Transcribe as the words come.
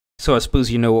So I suppose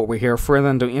you know what we're here for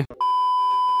then, don't you?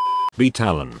 Be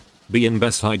Talon. Be in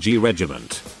Best IG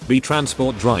Regiment. Be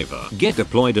transport driver. Get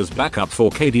deployed as backup for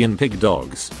Cadian pig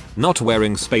dogs. Not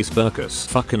wearing space burkas.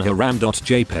 Fucking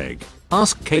haram.jpg.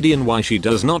 Ask Cadian why she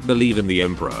does not believe in the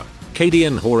Emperor.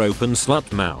 Cadian whore open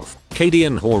slut mouth.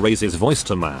 Cadian whore raises voice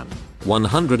to man.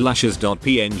 100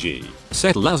 lashes.png.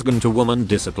 Set lasgun to woman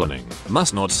disciplining.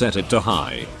 Must not set it to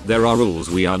high. There are rules,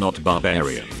 we are not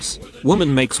barbarians.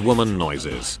 Woman makes woman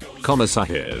noises. Commissar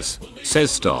hears. Says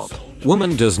stop.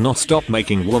 Woman does not stop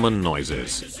making woman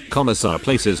noises. Commissar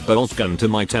places bolt gun to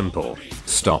my temple.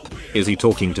 Stop. Is he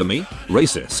talking to me?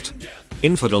 Racist.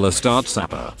 Infidel start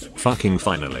sapper. Fucking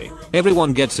finally.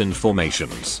 Everyone gets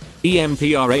informations.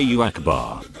 EMPRAU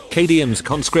Akbar. Cadians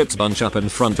conscripts bunch up in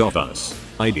front of us.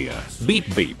 Idea.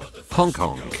 Beep beep. Honk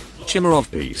honk. Shimmer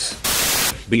of peace.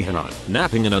 Behana.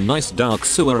 Napping in a nice dark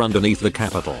sewer underneath the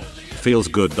capital. Feels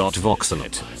good. Vox on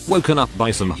it. Woken up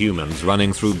by some humans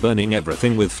running through burning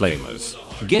everything with flamers.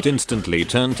 Get instantly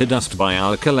turned to dust by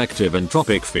our collective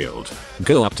entropic field.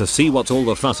 Go up to see what all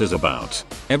the fuss is about.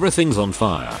 Everything's on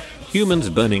fire. Humans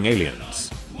burning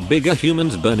aliens. Bigger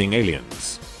humans burning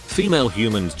aliens. Female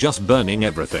humans just burning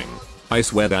everything. I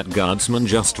swear that guardsman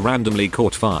just randomly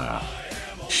caught fire.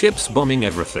 Ships bombing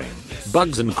everything.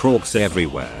 Bugs and crocs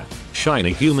everywhere.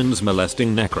 Shiny humans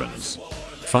molesting necrons.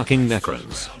 Fucking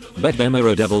necrons. Bet them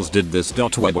mirror devils did this.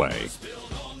 Webway.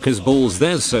 Cause balls,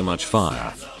 there's so much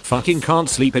fire. Fucking can't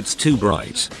sleep, it's too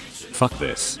bright. Fuck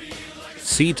this.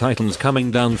 Sea titans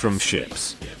coming down from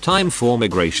ships. Time for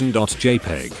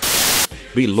migration.jpg.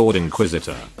 Be Lord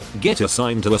Inquisitor. Get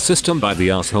assigned to a system by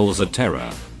the assholes at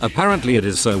Terra. Apparently it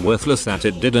is so worthless that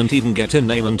it didn't even get a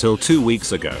name until 2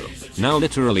 weeks ago. Now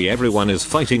literally everyone is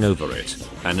fighting over it.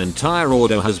 An entire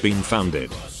order has been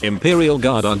founded. Imperial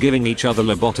Guard are giving each other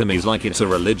lobotomies like it's a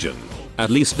religion. At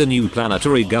least the new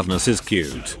planetary governess is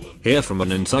cute. Hear from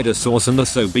an insider source in the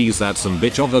SOBs that some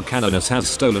bitch of a canoness has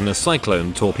stolen a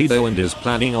cyclone torpedo and is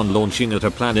planning on launching at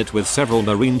a planet with several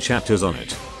marine chapters on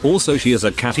it. Also she is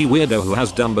a catty weirdo who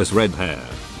has Dumbus red hair.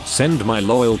 Send my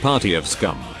loyal party of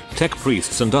scum, tech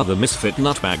priests and other misfit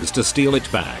nutbags to steal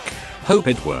it back. Hope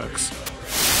it works.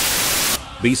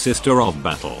 Be Sister of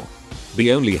Battle.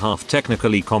 Be only half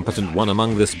technically competent one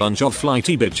among this bunch of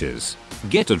flighty bitches.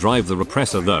 Get to drive the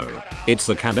repressor though. It's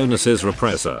the Cadonus's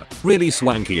repressor. Really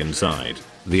swanky inside.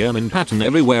 The ermine pattern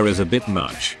everywhere is a bit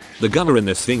much. The gunner in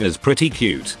this thing is pretty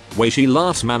cute. Way she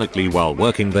laughs manically while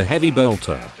working the heavy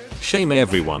bolter. Shame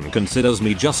everyone considers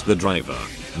me just the driver.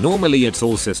 Normally it's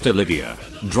all Sister Lydia.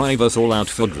 Drive us all out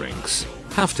for drinks.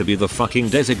 Have to be the fucking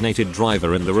designated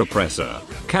driver in the repressor.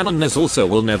 Canoness also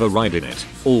will never ride in it.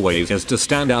 Always has to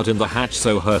stand out in the hatch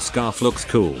so her scarf looks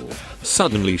cool.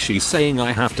 Suddenly she's saying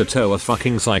I have to tow a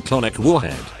fucking cyclonic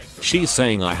warhead. She's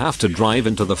saying I have to drive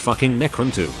into the fucking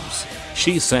Necron tombs.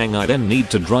 She's saying I then need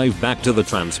to drive back to the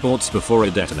transports before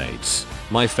it detonates.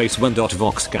 My face went.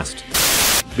 Voxcast.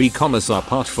 Be Commissar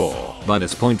Part 4. By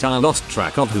this point I lost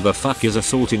track of who the fuck is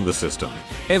assaulting the system.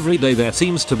 Every day there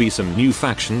seems to be some new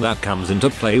faction that comes into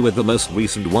play, with the most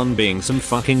recent one being some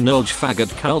fucking nulge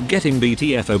faggot cult getting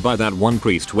BTFO by that one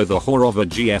priest with a whore of a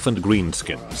GF and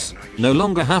greenskins. No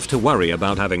longer have to worry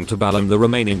about having to balance the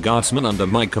remaining guardsmen under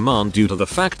my command due to the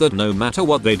fact that no matter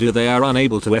what they do they are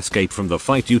unable to escape from the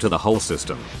fight due to the whole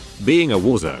system being a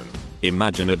war zone.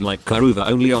 Imagine it like Karuva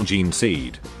only on Gene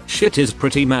Seed. Shit is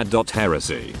pretty mad.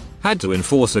 Heresy. Had to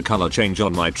enforce a color change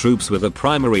on my troops with a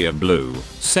primary of blue,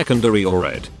 secondary or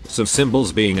red, some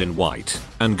symbols being in white,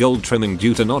 and gold trimming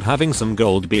due to not having some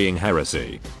gold being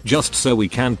heresy. Just so we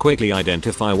can quickly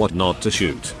identify what not to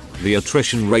shoot. The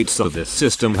attrition rates of this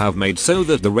system have made so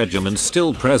that the regiments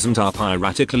still present are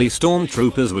piratically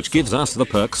stormtroopers, which gives us the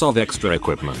perks of extra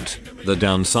equipment. The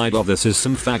downside of this is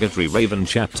some faggotry Raven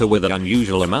chapter with an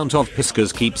unusual amount of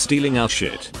piskers keep stealing our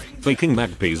shit. Faking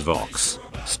Magpies Vox.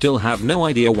 Still have no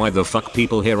idea why the fuck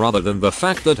people here, other than the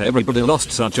fact that everybody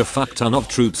lost such a fuck ton of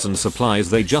troops and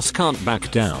supplies they just can't back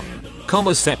down.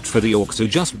 Except for the orcs who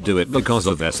just do it because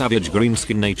of their savage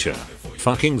greenskin nature.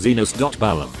 Fucking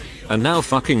Xenos.Balam. And now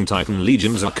fucking Titan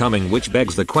legions are coming, which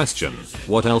begs the question,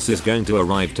 what else is going to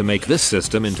arrive to make this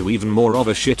system into even more of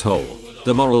a shithole?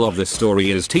 The moral of this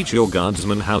story is teach your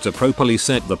guardsmen how to properly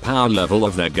set the power level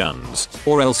of their guns,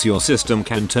 or else your system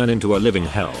can turn into a living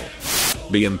hell.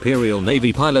 Be Imperial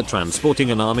Navy pilot transporting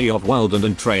an army of wild and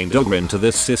untrained Ogryn to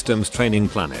this system's training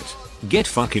planet. Get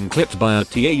fucking clipped by a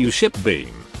TAU ship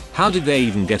beam. How did they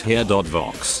even get here?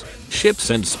 Vox. Ship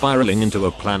sent spiraling into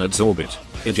a planet's orbit.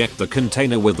 Eject the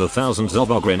container with the thousands of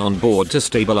Ogryn on board to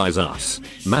stabilize us.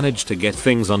 Manage to get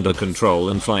things under control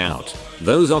and fly out.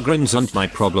 Those Ogryns aren't my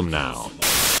problem now.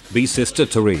 B Sister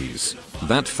Therese.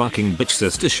 That fucking bitch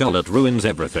Sister Charlotte ruins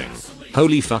everything.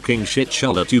 Holy fucking shit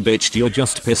Charlotte, you bitch, you're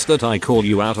just pissed that I call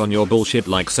you out on your bullshit,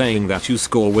 like saying that you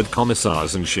score with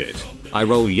commissars and shit. I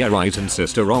roll, yeah right, and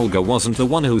Sister Olga wasn't the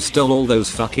one who stole all those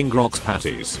fucking Grox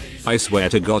patties. I swear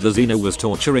to God the Xena was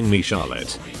torturing me,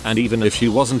 Charlotte. And even if she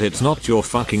wasn't, it's not your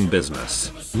fucking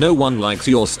business. No one likes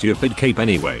your stupid cape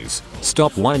anyways.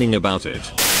 Stop whining about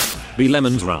it. B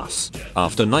Lemons Russ.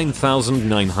 After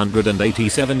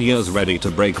 9,987 years, ready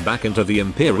to break back into the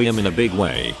Imperium in a big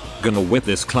way. Gonna whip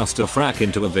this clusterfrack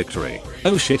into a victory.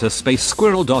 Oh shit, a space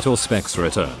squirrel dot or specs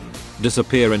return.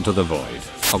 Disappear into the void.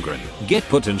 Ogren. Get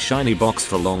put in shiny box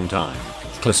for long time.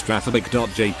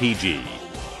 Claustrophobic.jpg.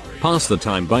 Pass the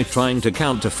time by trying to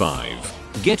count to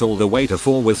 5. Get all the way to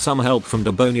 4 with some help from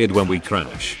the Boneyard when we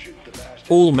crash.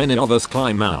 All many of us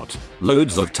climb out.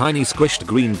 Loads of tiny squished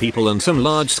green people and some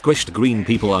large squished green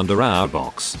people under our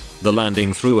box. The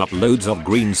landing threw up loads of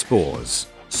green spores.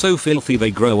 So filthy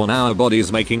they grow on our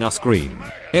bodies, making us scream.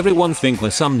 Everyone think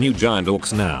we're some new giant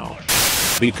orcs now.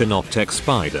 Beaconoptech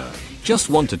Spider. Just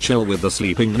want to chill with the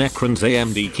sleeping Necrons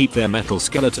AMD, keep their metal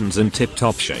skeletons in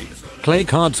tip-top shape. Play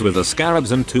cards with the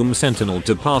Scarabs and Tomb Sentinel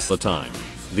to pass the time.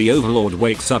 The Overlord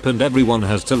wakes up and everyone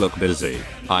has to look busy.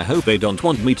 I hope they don't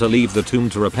want me to leave the tomb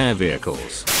to repair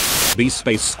vehicles. B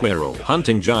Space Squirrel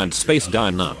hunting giant space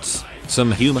dire nuts.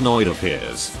 Some humanoid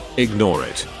appears. Ignore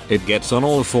it. It gets on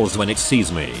all fours when it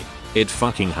sees me. It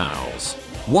fucking howls.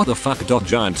 What the fuck?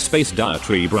 Giant space dire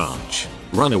tree branch.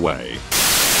 Run away.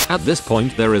 At this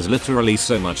point there is literally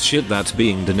so much shit that's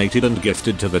being donated and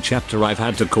gifted to the chapter I've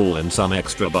had to call in some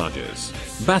extra barges.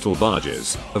 Battle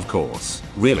barges, of course.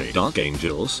 Really, Dark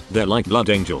Angels? They're like Blood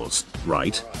Angels,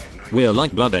 right? We're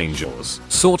like Blood Angels,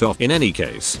 sort of. In any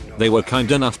case, they were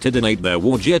kind enough to donate their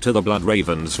war gear to the Blood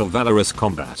Ravens for valorous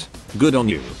combat. Good on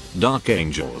you, Dark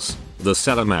Angels. The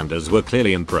Salamanders were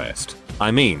clearly impressed.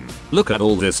 I mean, look at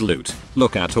all this loot,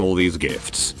 look at all these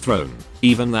gifts thrown.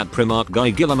 Even that Primarch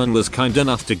guy Gilliman was kind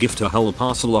enough to gift a whole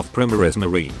parcel of Primaris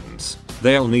Marines.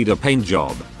 They'll need a paint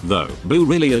job, though. Blue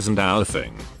really isn't our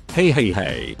thing.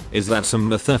 Hey, is that some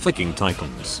motherfucking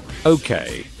Titans?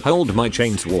 Okay, hold my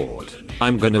chainsword.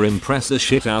 I'm gonna impress the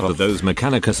shit out of those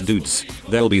Mechanicus dudes.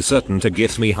 They'll be certain to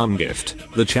gift me gift.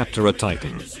 The chapter a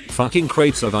Titan. Fucking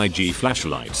crates of IG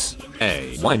flashlights.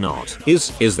 Hey, why not?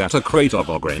 Is that a crate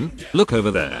of Ogren? Look over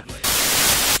there.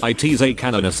 I tease a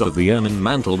Canonus of the Ermine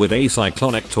Mantle with a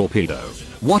cyclonic torpedo.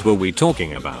 What were we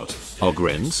talking about?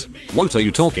 Ogrins? What are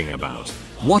you talking about?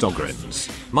 What Ogrins?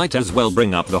 Might as well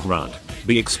bring up the HRUD.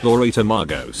 Be Explorator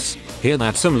Margos. Hear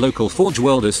that some local Forge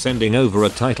World is sending over a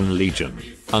Titan Legion.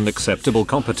 Unacceptable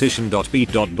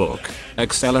competition.beat.book.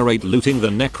 Accelerate looting the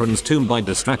Necron's tomb by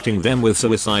distracting them with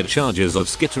suicide charges of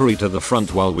skittery to the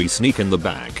front while we sneak in the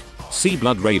back. See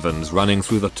Blood Ravens running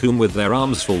through the tomb with their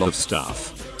arms full of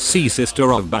stuff. See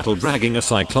Sister of Battle dragging a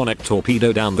cyclonic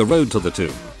torpedo down the road to the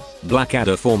tomb.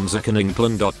 Blackadder forms a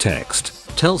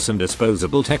caningplan.text. Tell some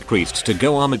disposable tech priest to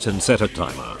go arm it and set a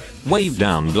timer. Wave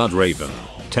down Blood Raven.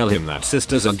 Tell him that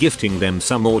sisters are gifting them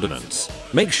some ordnance.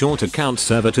 Make sure to count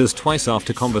servitors twice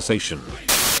after conversation.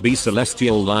 Be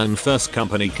Celestial Lion First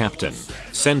Company Captain.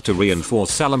 Sent to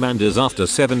reinforce salamanders after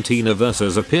 17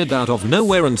 Aversirs appeared out of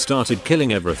nowhere and started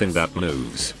killing everything that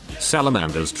moves.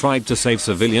 Salamanders tried to save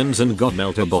civilians and got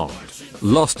melter bombed.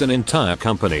 Lost an entire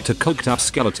company to cooked up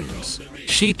skeletons.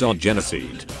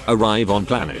 Sheet.genocide. Arrive on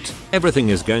planet. Everything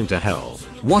is going to hell.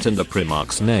 What in the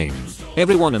Primarch's name?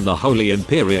 Everyone in the Holy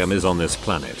Imperium is on this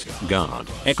planet. Guard.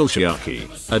 Ekelshiaki.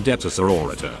 Adeptus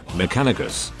Aurorita.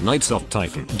 Mechanicus. Knights of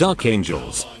Titan. Dark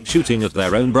Angels. Shooting at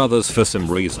their own brothers for some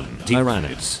reason.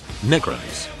 Tyrannids.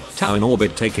 Necrons. Tau in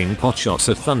orbit taking potshots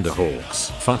at Thunderhawks.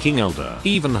 Fucking Elder.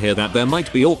 Even hear that there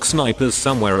might be orc snipers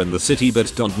somewhere in the city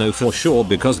but don't know for sure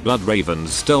because Blood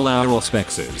Ravens stole our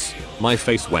auspexes. My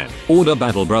face went. Order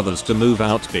Battle Brothers to move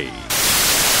out.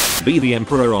 Be the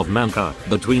Emperor of Manka.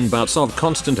 Between bouts of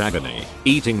constant agony,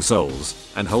 eating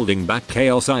souls, and holding back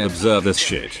chaos I observe this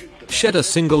shit. Shed a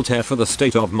single tear for the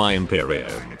state of my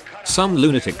Imperium. Some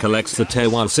lunatic collects the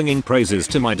tear while singing praises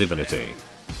to my divinity.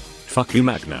 Fuck you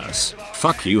Magnus.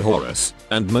 Fuck you Horus.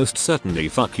 And most certainly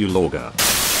fuck you Lorga.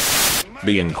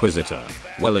 Be Inquisitor.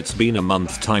 Well, it's been a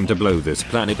month time to blow this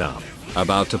planet up.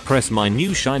 About to press my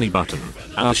new shiny button.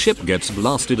 Our ship gets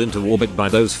blasted into orbit by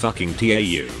those fucking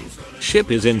TAU. Ship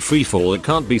is in freefall, it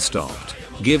can't be stopped.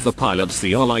 Give the pilots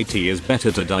the all it is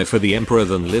better to die for the Emperor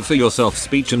than live for yourself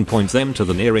speech and point them to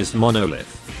the nearest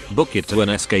monolith. Book it to an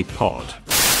escape pod.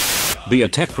 Be a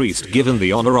tech priest given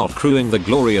the honor of crewing the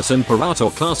glorious Imperator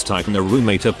class Titan, a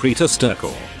roommate of Praetor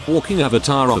Sturkle, walking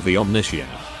avatar of the Omniscient.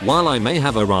 While I may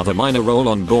have a rather minor role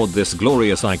on board this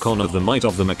glorious icon of the might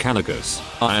of the Mechanicus,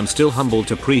 I am still humbled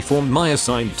to perform my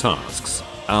assigned tasks.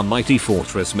 Our mighty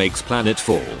fortress makes planet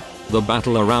fall. The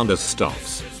battle around us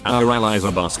stops. Our allies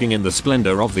are basking in the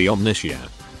splendor of the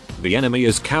Omnitia. The enemy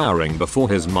is cowering before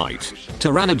his might.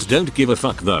 Tyrannids don't give a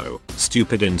fuck though.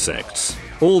 Stupid insects.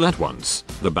 All at once,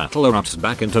 the battle erupts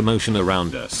back into motion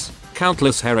around us.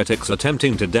 Countless heretics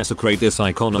attempting to desecrate this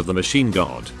icon of the machine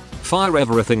god. Fire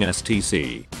everything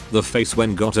STC. The face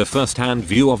when got a first-hand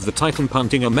view of the titan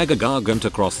punting a mega gargant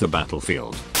across the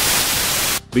battlefield.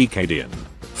 Bcadian.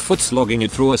 Foot slogging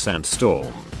it through a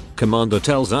sandstorm. Commander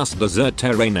tells us desert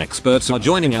terrain experts are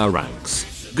joining our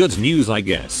ranks. Good news I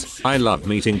guess. I love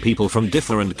meeting people from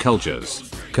different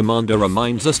cultures. Commander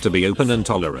reminds us to be open and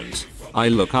tolerant. I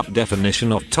look up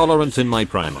definition of tolerant in my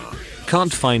primer.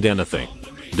 Can't find anything.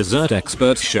 Desert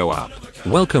experts show up.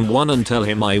 Welcome one and tell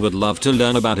him I would love to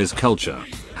learn about his culture.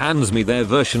 Hands me their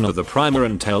version of the primer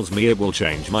and tells me it will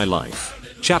change my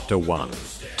life. Chapter 1.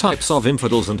 Types of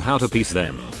infidels and how to piece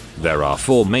them. There are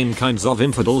 4 main kinds of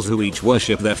infidels who each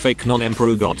worship their fake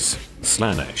non-emperor gods.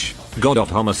 Slanesh. God of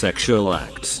homosexual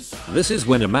acts. This is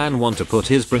when a man wants to put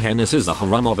his penis as a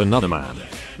haram of another man.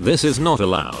 This is not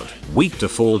allowed. Weak to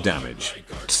fall damage.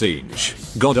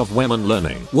 Tsinj. God of women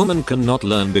learning. Woman cannot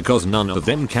learn because none of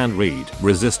them can read.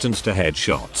 Resistance to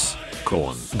headshots.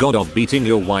 Corn. God of beating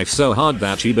your wife so hard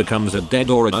that she becomes a dead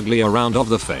or an ugly around of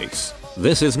the face.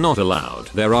 This is not allowed.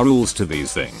 There are rules to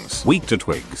these things. Weak to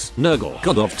twigs. Nurgle.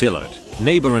 God of Tillard.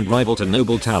 Neighbor and rival to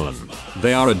noble Talon.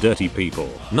 They are a dirty people.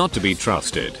 Not to be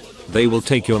trusted. They will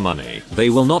take your money. They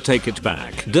will not take it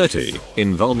back. Dirty.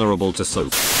 Invulnerable to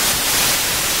soap.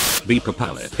 Beeper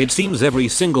palette. It seems every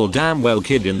single damn well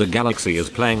kid in the galaxy is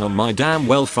playing on my damn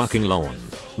well fucking lawn.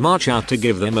 March out to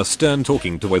give them a stern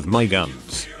talking to with my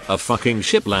guns. A fucking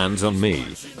ship lands on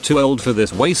me. Too old for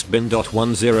this waste bin.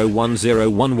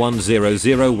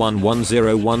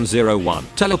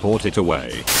 10101101101101. Teleport it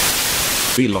away.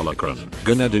 Be Lolocron.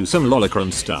 Gonna do some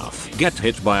Lolocron stuff. Get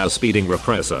hit by a speeding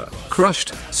repressor.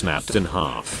 Crushed. Snapped in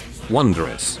half.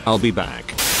 Wondrous. I'll be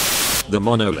back. The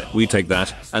monolith. We take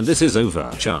that, and this is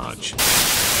overcharge.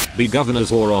 Be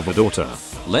governor's or of a daughter.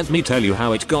 Let me tell you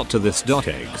how it got to this.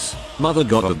 Eggs. Mother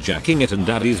got of jacking it and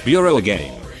daddy's bureau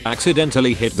again.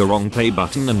 Accidentally hit the wrong play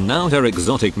button and now her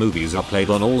exotic movies are played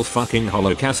on all fucking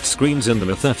holocast screens in the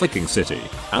mythificking city.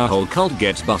 Our whole cult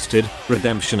gets busted,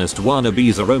 redemptionist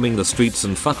wannabes are roaming the streets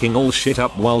and fucking all shit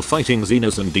up while fighting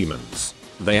Xenos and demons.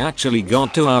 They actually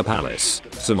got to our palace.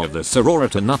 Some of the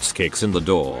sorority nuts kicks in the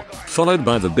door, followed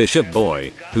by the bishop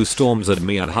boy, who storms at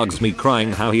me and hugs me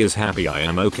crying how he is happy I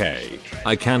am okay.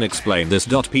 I can explain this.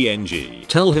 PNG.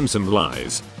 Tell him some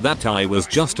lies, that I was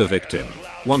just a victim.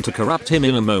 Want to corrupt him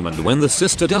in a moment when the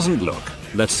sister doesn't look.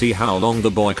 Let's see how long the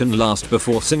boy can last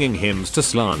before singing hymns to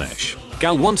Slanesh.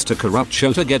 Gal wants to corrupt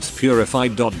Shota gets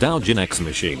purified. Doujin ex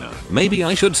machina. Maybe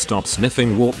I should stop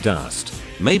sniffing warp dust.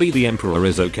 Maybe the emperor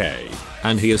is okay.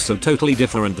 And he is so totally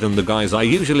different than the guys I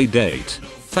usually date.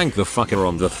 Thank the fucker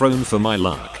on the throne for my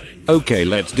luck. Okay,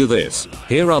 let's do this.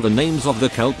 Here are the names of the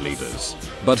cult leaders.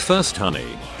 But first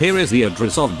honey, here is the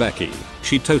address of Becky.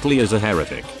 She totally is a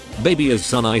heretic. Baby is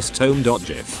son ice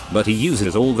tome.gif, but he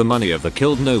uses all the money of the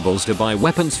killed nobles to buy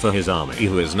weapons for his army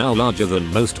who is now larger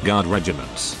than most guard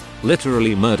regiments.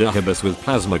 Literally murder Hibis with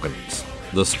plasma guns.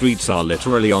 The streets are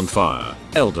literally on fire.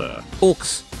 Elder,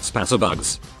 orcs,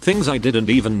 spassabugs, things I didn't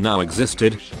even know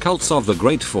existed, cults of the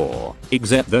Great Four,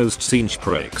 except those Tsinch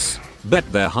pricks. Bet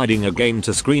they're hiding again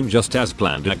to scream just as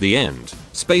planned at the end.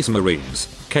 Space Marines,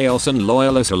 Chaos and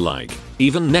Loyalists alike,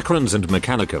 even Necrons and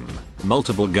Mechanicum,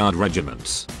 multiple guard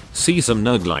regiments. See some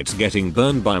Nerdlights getting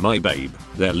burned by my babe,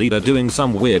 their leader doing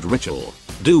some weird ritual.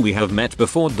 Do we have met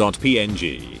before?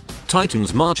 PNG.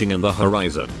 Titans marching in the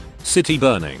horizon. City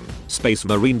burning. Space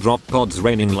Marine drop pods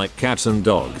raining like cats and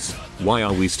dogs. Why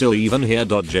are we still even here?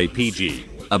 JPG.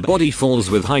 A body falls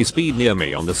with high speed near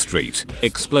me on the street,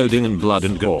 exploding in blood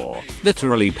and gore,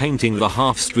 literally painting the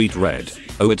half street red.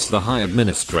 Oh, it's the High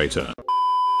Administrator.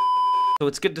 So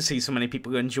it's good to see so many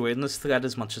people enjoying this thread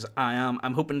as much as I am.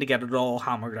 I'm hoping to get it all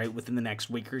hammered out within the next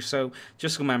week or so.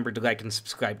 Just remember to like and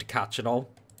subscribe to catch it all.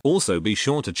 Also be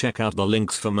sure to check out the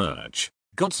links for merch.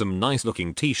 Got some nice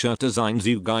looking t-shirt designs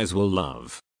you guys will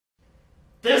love.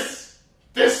 This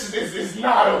is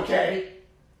not okay.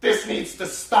 This needs to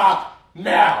stop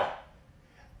now.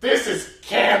 This is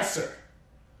cancer.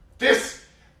 This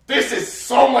is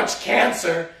so much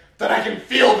cancer that I can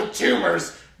feel the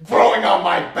tumors growing on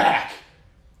my back.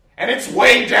 And it's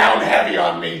way down heavy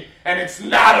on me, and it's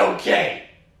not okay.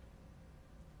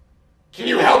 Can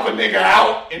you help a nigga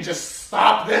out and just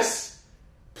stop this?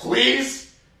 Please?